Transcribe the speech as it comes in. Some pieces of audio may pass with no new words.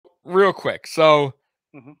real quick. So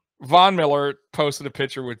Mhm. Von Miller posted a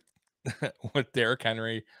picture with with Derrick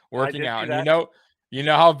Henry working out, and you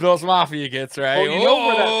know how Bill's Mafia gets, right? Well, you know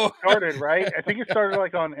where that Oh, started, right? I think it started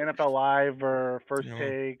like on NFL Live or First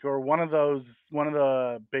Take or one of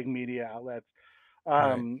the big media outlets.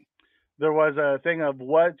 right. There was a thing of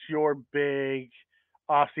what's your big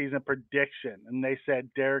offseason prediction, and they said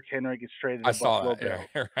Derrick Henry gets traded I to saw Buffalo that. Bills.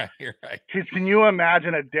 You're right. You're right. Can you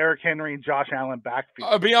imagine a Derrick Henry and Josh Allen backfield?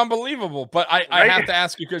 It'd be unbelievable. But I Right? have to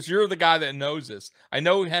ask you because you're the guy that knows this. I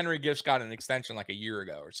know Henry just got an extension like a year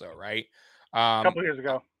ago or so, right? A couple years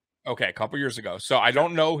ago. Okay, a couple years ago. So I Yep.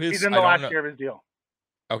 don't know He's his. in the I don't last know. year of his deal.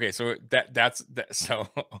 Okay, so that's that. So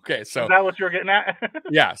okay, Is so that what you were getting at?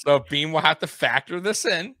 yeah, so Beam will have to factor this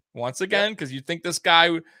in once Yep. again because you think this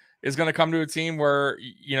guy is going to come to a team where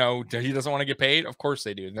you know he doesn't want to get paid. Of course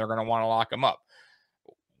they do. They're going to want to lock him up.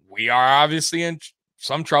 We are obviously in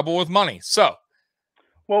some trouble with money. So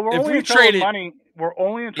Well, we're if only we in trouble with traded, money. We're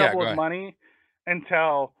only in yeah, trouble go with ahead. money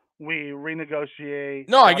until we renegotiate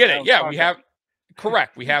No, I Josh get it. Allen's Yeah, we contract. have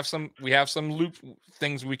correct. We have some loop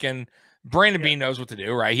things we can. Brandon Yeah. Bean knows what to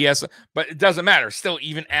do, right? He has, but it doesn't matter. Still,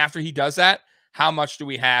 even after he does that, how much do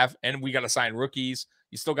we have? And we got to sign rookies.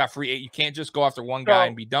 You still got free eight. You can't just go after one guy So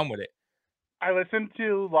and be done with it. I listened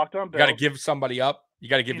to Locked On You got to Bills. give somebody up. You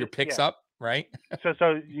got to give your picks Yeah. up, right? So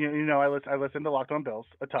I listened to Locked On Bills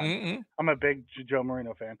a ton. Mm-hmm. I'm a big Joe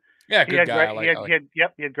Marino fan. Yeah, He good had guy. Greg.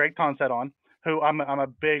 He had Greg Tonsett on, who I'm a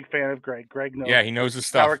big fan of. Greg knows Yeah, he knows his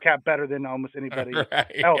Sour stuff. Cap better than almost anybody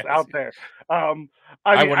Right. else Yes. out there. I mean,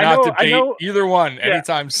 would I not know, debate either one yeah,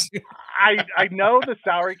 anytime soon. I know the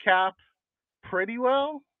salary cap pretty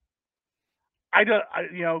well.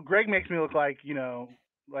 Greg makes me look like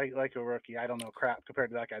like a rookie. I don't know crap compared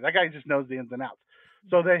to that guy. That guy just knows the ins and outs.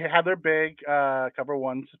 So they had their big cover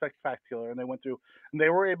one spectacular, and they went through, and they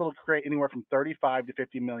were able to create anywhere from 35 to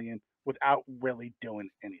 50 million without really doing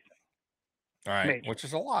anything. All right, Major. which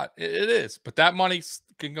is a lot. It is, but that money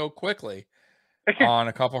can go quickly Again, on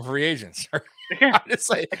a couple of free agents. again,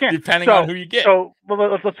 Honestly, again. depending on who you get. So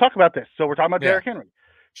let's talk about this. So we're talking about Yeah, Derrick Henry.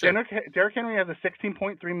 sure. Derrick Henry has a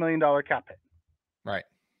 $16.3 million cap hit. Right.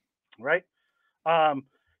 Right.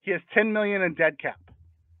 He has 10 million in dead cap.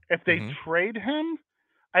 If they Mm-hmm. trade him,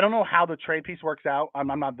 I don't know how the trade piece works out. I'm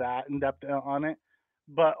not that in depth on it,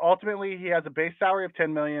 but ultimately he has a base salary of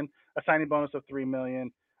 10 million, a signing bonus of 3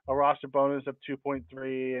 million, a roster bonus of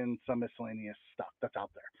 2.3, and some miscellaneous stuff that's out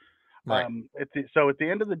there. Right. So at the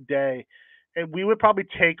end of the day, we would probably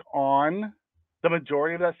take on the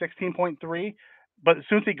majority of that 16.3, but as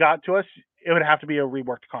soon as he got to us, it would have to be a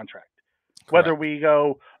reworked contract. Correct. Whether we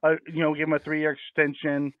go, give him a 3-year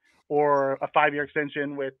extension or a 5-year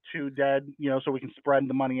extension with 2 dead, so we can spread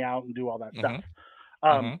the money out and do all that stuff.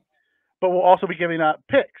 Mm-hmm. But we'll also be giving up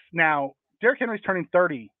picks. Now, Derrick Henry's turning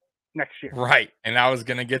 30 next year. Right, and I was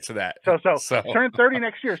gonna get to that. So turning 30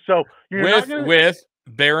 next year. So you're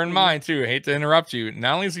bear in mind too. I hate to interrupt you.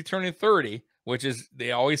 Not only is he turning 30, which is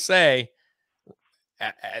they always say,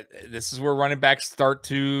 this is where running backs start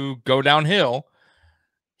to go downhill.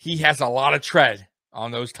 He has a lot of tread on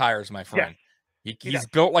those tires, my friend. Yes. He's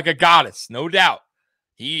built like a goddess, no doubt.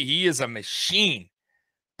 He is a machine,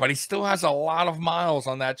 but he still has a lot of miles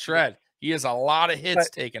on that tread. He has a lot of hits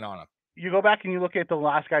taken on him. You go back and you look at the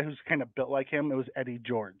last guy who's kind of built like him. It was Eddie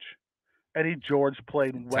George. Eddie George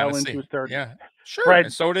played well into his 30s. Yeah, sure.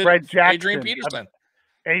 And so did Fred Jackson, Adrian Peterson.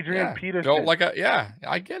 Peterson built like I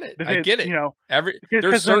get it. I get it.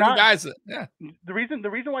 There's certain guys that The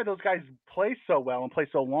reason why those guys play so well and play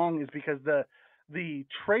so long is because the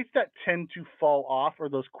traits that tend to fall off are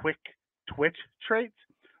those quick twitch traits.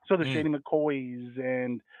 So the Shady McCoys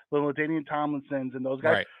and the LaDainian Tomlinsons and those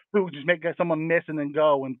guys who just make someone miss and then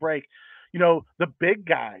go and break. The big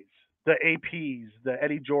guys, the APs, the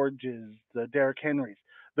Eddie Georges, the Derrick Henrys,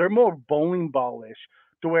 they're more bowling ballish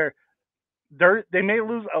to where they may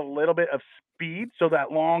lose a little bit of speed. So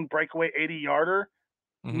that long breakaway 80-yarder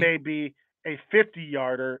may be a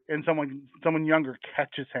 50-yarder and someone younger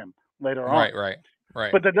catches him later on.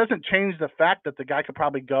 Right. But that doesn't change the fact that the guy could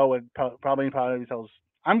probably go and probably tells.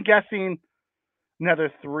 I'm guessing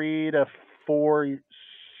another 3 to 4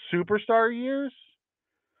 superstar years.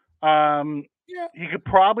 He could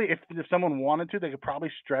probably, if someone wanted to, they could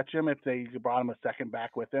probably stretch him if they brought him a second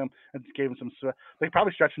back with him and gave him some. They could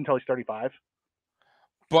probably stretch him until he's 35.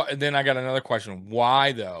 But then I got another question.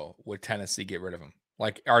 Why though would Tennessee get rid of him?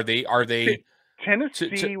 Like, are they? See,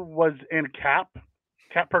 Tennessee was in cap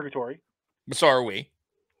purgatory. So are we.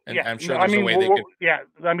 And I'm sure there's a way they could. Yeah,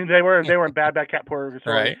 I mean they were in bad cap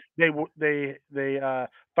purgatory. Right. They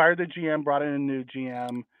fired the GM, brought in a new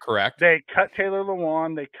GM. Correct. They cut Taylor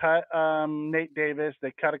Lewan. They cut Nate Davis.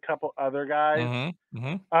 They cut a couple other guys.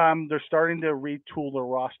 They're starting to retool the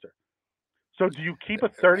roster. So do you keep a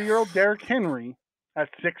 30-year-old Derrick Henry at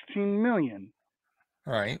 $16 million?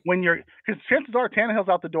 Right. When you're, because chances are Tannehill's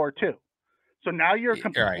out the door too. So now you're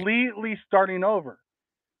completely starting over.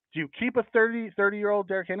 Do you keep a 30-year-old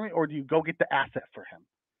Derrick Henry, or do you go get the asset for him?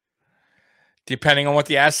 Depending on what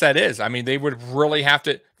the asset is. I mean, they would really have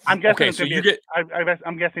to. I'm guessing it's going to be.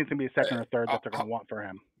 I'm guessing it's going to be a second or third that they're going to want for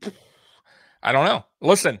him. I don't know.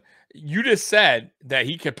 Listen, you just said that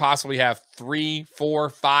he could possibly have 3,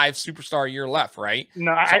 4, 5 superstar year left, right?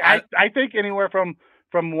 No, so I think anywhere from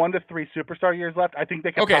 1 to 3 superstar years left. I think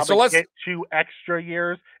they could probably get 2 extra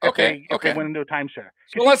years if they went into a timeshare.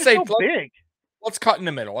 So let's say let's cut in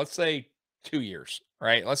the middle. Let's say 2 years,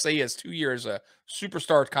 right? Let's say he has 2 years of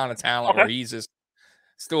superstar kind of talent where he's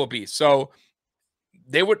still a beast. So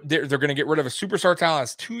they're going to get rid of a superstar talent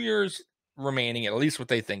that's 2 years remaining, at least what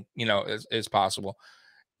they think, is possible.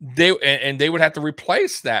 They would have to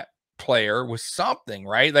replace that player with something,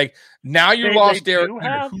 right? Like now you lost Derrick.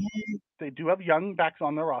 They do have young backs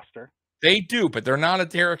on their roster. They do, but they're not a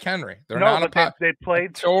Derrick Henry. They're not a they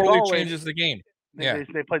played totally solid. Changes the game.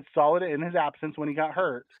 They played solid in his absence when he got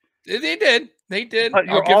hurt. They did. But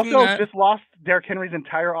you also just lost Derrick Henry's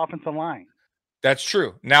entire offensive line. That's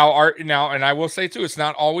true. Now, and I will say too, it's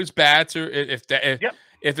not always bad to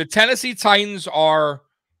if the Tennessee Titans are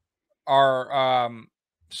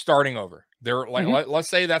starting over. They're like let's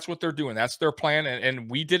say that's what they're doing. That's their plan,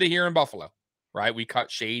 and we did it here in Buffalo. Right, we cut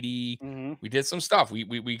Shady. We did some stuff.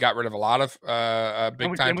 We got rid of a lot of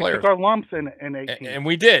big time players. We took our lumps in 18, and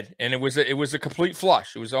we did, and it was a complete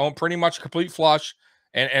flush. It was pretty much a complete flush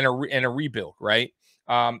and a rebuild. Right.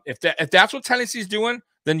 If that's what Tennessee's doing,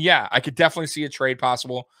 then yeah, I could definitely see a trade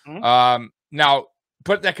possible. Now,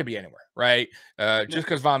 but that could be anywhere, right? Just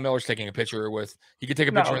because Von Miller's taking a picture he could take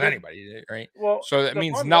a picture with anybody, right? Well, so that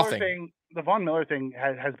means nothing. The Von Miller thing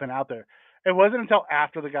has been out there. It wasn't until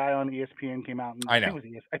after the guy on ESPN came out, and I think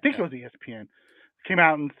it was ESPN, came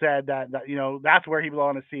out and said that that's where he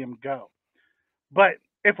wanted to see him go. But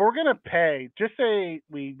if we're gonna pay, just say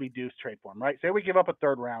we do trade for him, right? Say we give up a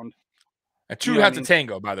third round. A two has a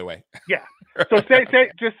tango, by the way. Yeah. So say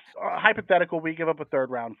just hypothetical, we give up a third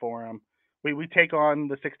round for him. We take on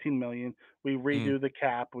the $16 million. We redo the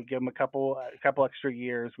cap. We give him a couple extra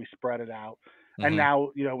years. We spread it out, and now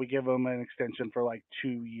we give him an extension for like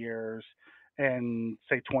 2 years. And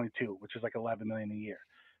say 22, which is like $11 million a year,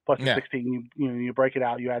 plus the 16. You break it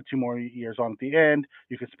out. You add 2 more years on at the end.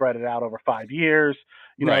 You can spread it out over 5 years.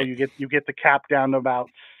 You get the cap down to about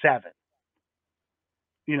 7.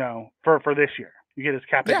 For this year, you get his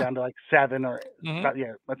cap down to like 7 or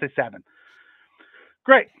let's say 7.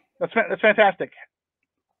 Great, that's fantastic.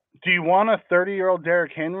 Do you want a 30-year-old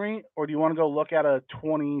Derrick Henry, or do you want to go look at a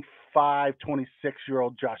 25,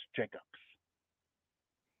 26-year-old Josh Jacobs?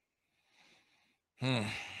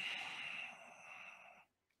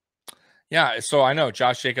 Yeah, so I know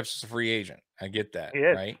Josh Jacobs is a free agent. I get that,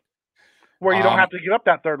 right? Where you don't have to give up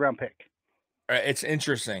that 3rd round pick. It's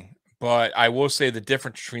interesting, but I will say the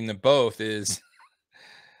difference between them both is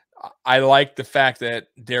I like the fact that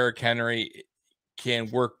Derrick Henry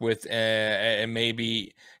can work with and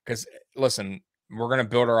maybe because listen, we're going to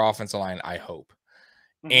build our offensive line, I hope.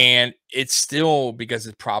 And it's still because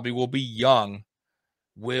it probably will be young.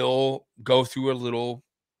 Will go through a little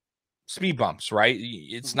speed bumps, right?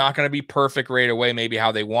 It's not going to be perfect right away, maybe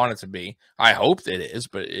how they want it to be. I hope it is,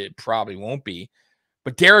 but it probably won't be.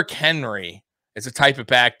 But Derrick Henry is a type of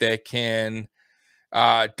back that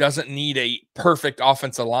doesn't need a perfect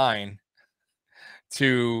offensive line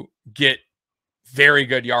to get very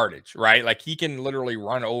good yardage, right? Like he can literally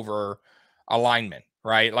run over a lineman,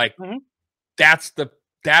 right? Like that's the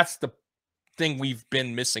thing we've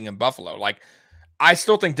been missing in Buffalo. Like I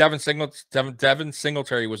still think Devin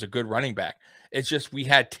Singletary was a good running back. It's just we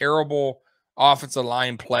had terrible offensive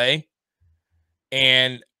line play,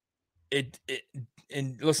 and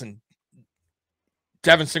listen,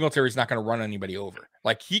 Devin Singletary is not going to run anybody over.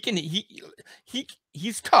 Like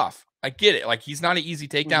he's tough. I get it. Like he's not an easy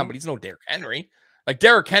takedown, but he's no Derrick Henry. Like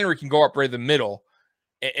Derrick Henry can go up right in the middle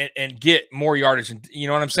and get more yardage. And you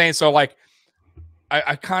know what I'm saying? So like.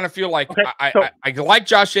 I kind of feel like I like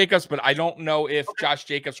Josh Jacobs, but I don't know if Josh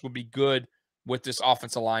Jacobs would be good with this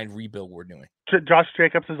offensive line rebuild we're doing. Josh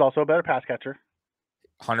Jacobs is also a better pass catcher.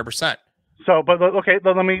 100%. So, but okay,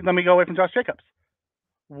 let me go away from Josh Jacobs.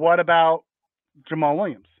 What about Jamal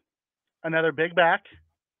Williams? Another big back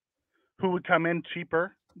who would come in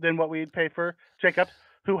cheaper than what we'd pay for Jacobs,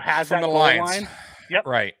 who has that goal line. Yep.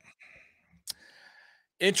 Right.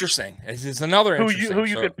 Interesting. This is another interesting. Who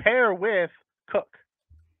you could pair with Cook.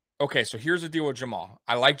 Okay, so here's the deal with Jamal.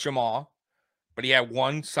 I like Jamal, but he had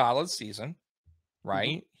one solid season,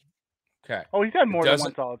 right? Okay. Oh, he's had more than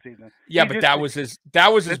one solid season. Yeah, but that was his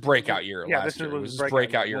breakout year last year. It was his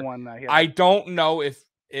breakout year. I don't know if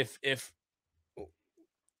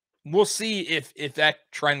we'll see if that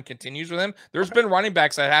trend continues with him. There's been running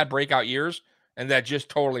backs that had breakout years and that just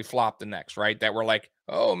totally flopped the next, right? That were like,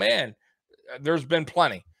 oh man, there's been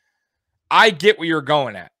plenty. I get what you're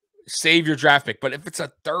going at. Save your draft pick, but if it's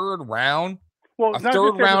a third round, a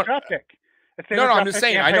third round draft pick. No, I'm just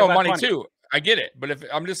saying. I know money too. I get it, but if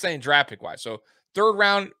I'm just saying draft pick wise, so third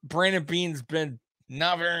round, Brandon Beane's been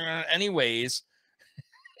not very anyways.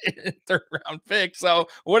 Third round pick. So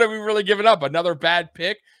what are we really giving up? Another bad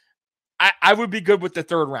pick? I would be good with the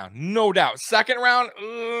third round, no doubt. Second round,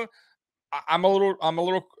 I'm a little.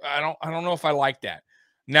 I don't know if I like that.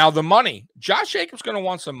 Now the money, Josh Jacobs going to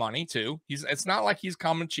want some money too. It's not like he's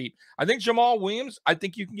coming cheap. I think Jamal Williams, I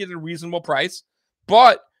think you can get a reasonable price,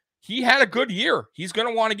 but he had a good year. He's going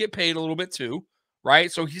to want to get paid a little bit too,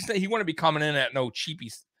 right? So he want to be coming in at no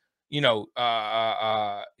cheapy,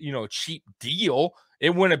 cheap deal.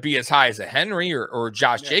 It wouldn't be as high as a Henry or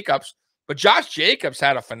Josh Jacobs, but Josh Jacobs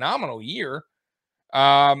had a phenomenal year.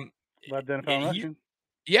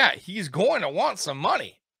 He's going to want some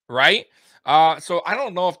money, right? So I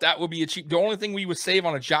don't know if that would be a cheap. The only thing we would save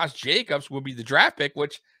on a Josh Jacobs would be the draft pick,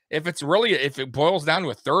 which if it boils down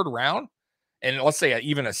to a third round, and let's say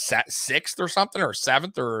even a sixth or something, or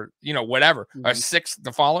seventh, or whatever, a sixth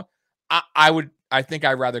the following, I think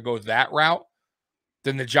I'd rather go that route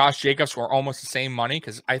than the Josh Jacobs for almost the same money,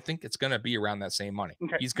 because I think it's going to be around that same money.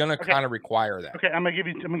 Okay. He's going to kind of require that. Okay, I'm gonna give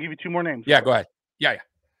you two more names. Yeah, go ahead. Yeah.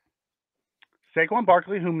 Saquon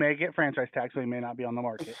Barkley, who may get franchise tag, so he may not be on the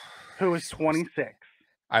market, who is 26.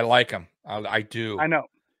 I like him. I do. I know.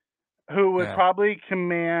 Who would probably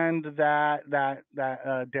command that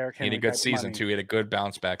Derrick Henry. He had a good season too. He had a good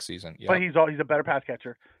bounce back season. Yep. But he's a better pass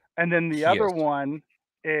catcher. And then the other one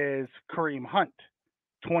is Kareem Hunt,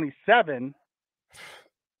 27.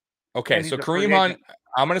 Okay, so Kareem Hunt,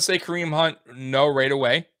 I'm going to say Kareem Hunt, no, right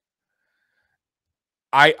away.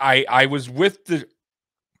 I was with the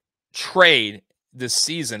trade this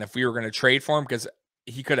season if we were going to trade for him, because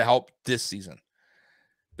he could have helped this season.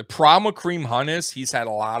 The problem with Kareem Hunt is he's had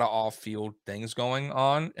a lot of off-field things going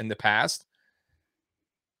on in the past,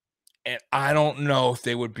 and I don't know if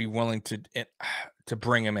they would be willing to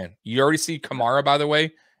bring him in. You already see Kamara, by the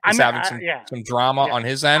way, is having some drama on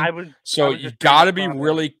his end. You got to be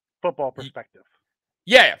really football perspective.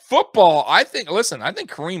 Yeah, football. I think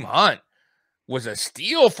Kareem Hunt was a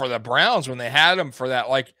steal for the Browns when they had him for that.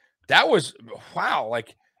 Like, that was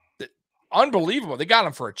unbelievable. They got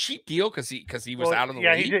him for a cheap deal because he was out of the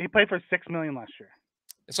league. He played for $6 million last year.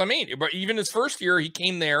 So I mean, but even his first year, he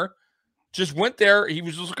came there, just went there. He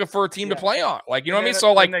was just looking for a team to play on. Like, you know what I mean?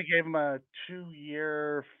 So like, they gave him a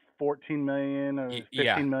 2-year, $14 million or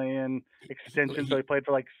 $15 million extension. So he played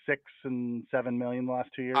for like $6 and $7 million the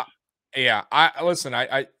last 2 years.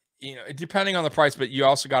 I depending on the price, but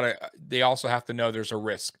they also have to know there's a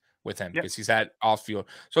risk with him because he's at off field.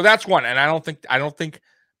 So that's one. And I don't think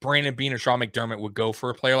Brandon Beane or Sean McDermott would go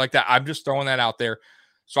for a player like that. I'm just throwing that out there.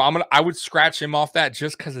 So I would scratch him off that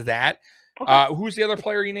just because of that. Okay. Who's the other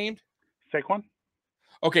player you named? Saquon.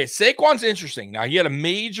 Okay, Saquon's interesting. Now, he had a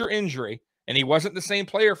major injury, and he wasn't the same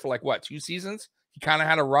player for 2 seasons. He kind of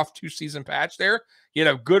had a rough 2-season patch there. He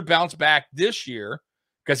had a good bounce back this year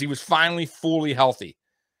because he was finally fully healthy.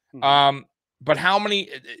 Mm-hmm. But how many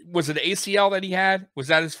 – was it ACL that he had? Was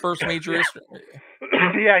that his first major issue?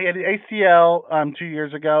 Yeah, he had an ACL 2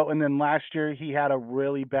 years ago, and then last year he had a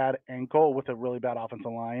really bad ankle with a really bad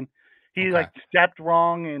offensive line. He stepped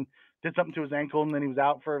wrong and did something to his ankle, and then he was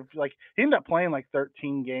out for he ended up playing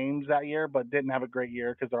 13 games that year, but didn't have a great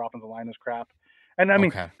year because their offensive line was crap. And I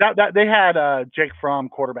mean that they had Jake Fromm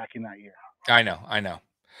quarterbacking that year. I know.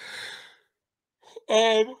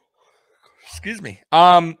 Excuse me.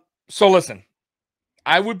 So listen,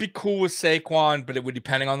 I would be cool with Saquon, but it would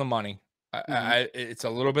depending on the money. It's a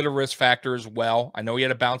little bit of risk factor as well. I know he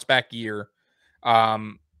had a bounce back year,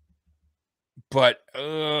 but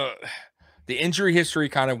the injury history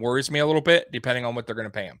kind of worries me a little bit, depending on what they're going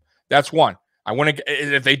to pay him. That's one. I want to,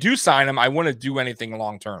 if they do sign him, I want to do anything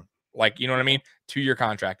long term. You know what I mean? 2-year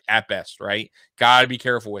contract at best, right? Got to be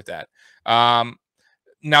careful with that.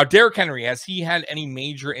 Now, Derrick Henry, has he had any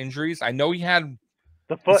major injuries? I know he had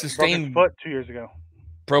broke his foot 2 years ago.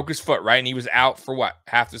 Broke his foot, right? And he was out for what?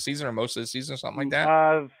 Half the season or most of the season or something like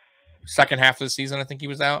that? Second half of the season, I think he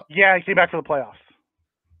was out. Yeah, he came back for the playoffs.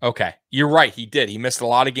 Okay, you're right. He did. He missed a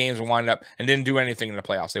lot of games and wound up and didn't do anything in the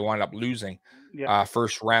playoffs. They wound up losing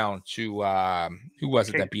first round to who was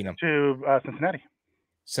it that beat him? To Cincinnati.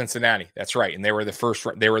 Cincinnati. That's right. And they were the first.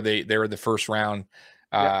 They were the first round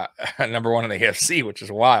number one in the AFC, which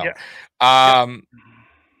is wild.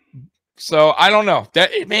 So I don't know.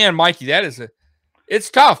 That man, Mikey, it's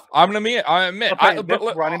tough. I admit.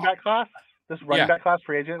 This running back class,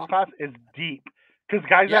 free agent class is deep. Because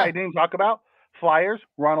guys that I didn't even talk about, Flyers,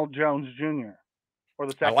 Ronald Jones Jr. or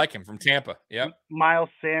the second. I like him from Tampa. Yep. Miles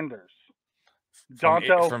Sanders,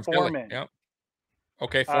 Dontel Foreman. Yep.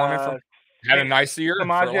 Okay, Foreman had a nice year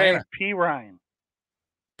for Atlanta. P. Ryan.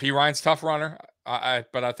 P. Ryan's tough runner,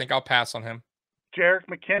 but I think I'll pass on him. Jarek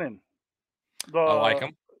McKinnon. I like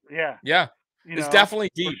him. Yeah. Yeah. It's definitely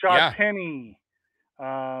deep. Rashad Penny,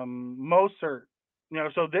 Mostert.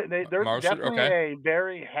 So they're definitely a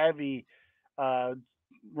very heavy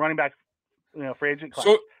running back, free agent class.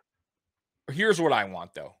 So here's what I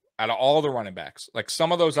want though. Out of all the running backs, like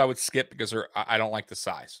some of those I would skip because I don't like the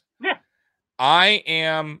size. Yeah.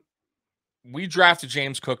 We drafted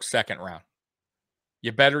James Cook second round.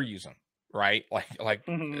 You better use him, right? Like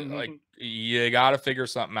you got to figure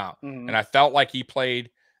something out. And I felt like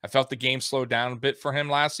I felt the game slowed down a bit for him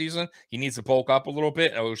last season. He needs to bulk up a little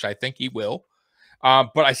bit, which I think he will.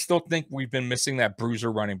 But I still think we've been missing that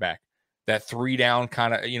bruiser running back, that 3-down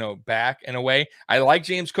kind of, back in a way. I like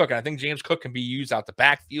James Cook, and I think James Cook can be used out the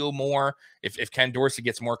backfield more. If Ken Dorsey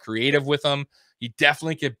gets more creative with him, he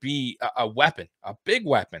definitely could be a weapon, a big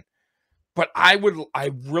weapon. But I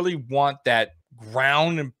really want that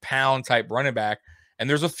ground and pound type running back. And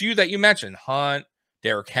there's a few that you mentioned, Hunt,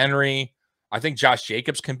 Derrick Henry. I think Josh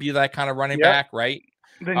Jacobs can be that kind of running back, right?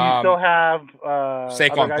 Then you still have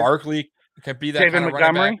Saquon Barkley can be that kind of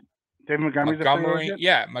running back. David Montgomery's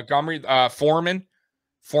Montgomery. Foreman.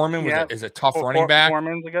 Foreman is a tough running back.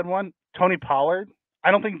 Foreman's a good one. Tony Pollard.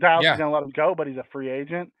 I don't think Dallas is going to let him go, but he's a free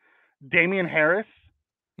agent. Damian Harris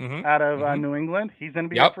out of New England. He's going to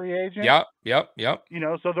be a free agent. Yep.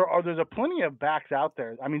 So there's a plenty of backs out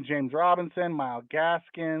there. I mean, James Robinson, Myles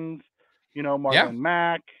Gaskins, Marlon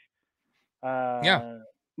Mack.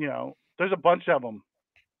 There's a bunch of them.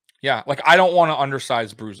 Yeah, like I don't want to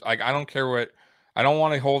undersize Bruce. Like I don't care what. I don't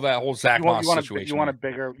want to hold that whole Zach Moss situation. You want a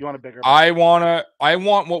bigger. I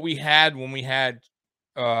want what we had when we had.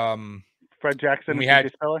 Fred Jackson. We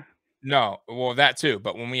had Speller? No, well that too.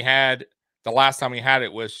 But when we had the last time we had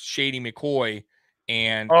it was Shady McCoy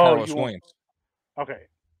and Carlos Williams. Okay.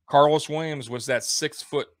 Carlos Williams was that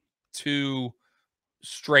 6'2"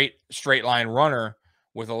 straight line runner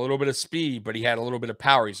with a little bit of speed, but he had a little bit of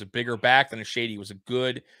power. He's a bigger back than a Shady. He was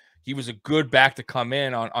a good back to come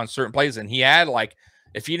in on certain plays. And he had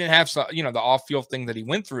if he didn't have some, the off-field thing that he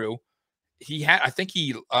went through, I think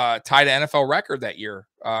he tied an NFL record that year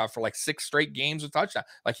for 6 straight games with touchdown.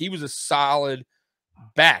 Like he was a solid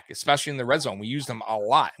back, especially in the red zone. We used him a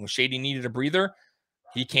lot. When Shady needed a breather,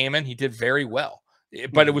 he came in, he did very well.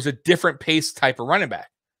 But it was a different pace type of running back.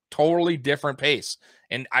 Totally different pace.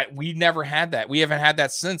 And we never had that. We haven't had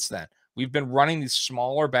that since then. We've been running these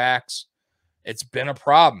smaller backs. It's been a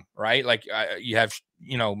problem, right? Like you have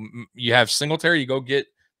Singletary, you go get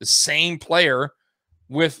the same player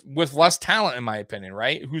with less talent, in my opinion,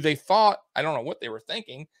 right? Who they thought, I don't know what they were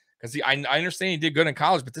thinking, because I understand he did good in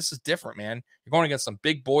college, but this is different, man. You're going against some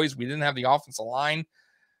big boys. We didn't have the offensive line,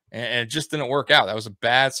 and it just didn't work out. That was a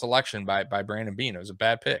bad selection by Brandon Beane. It was a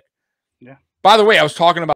bad pick. Yeah. By the way, I was talking about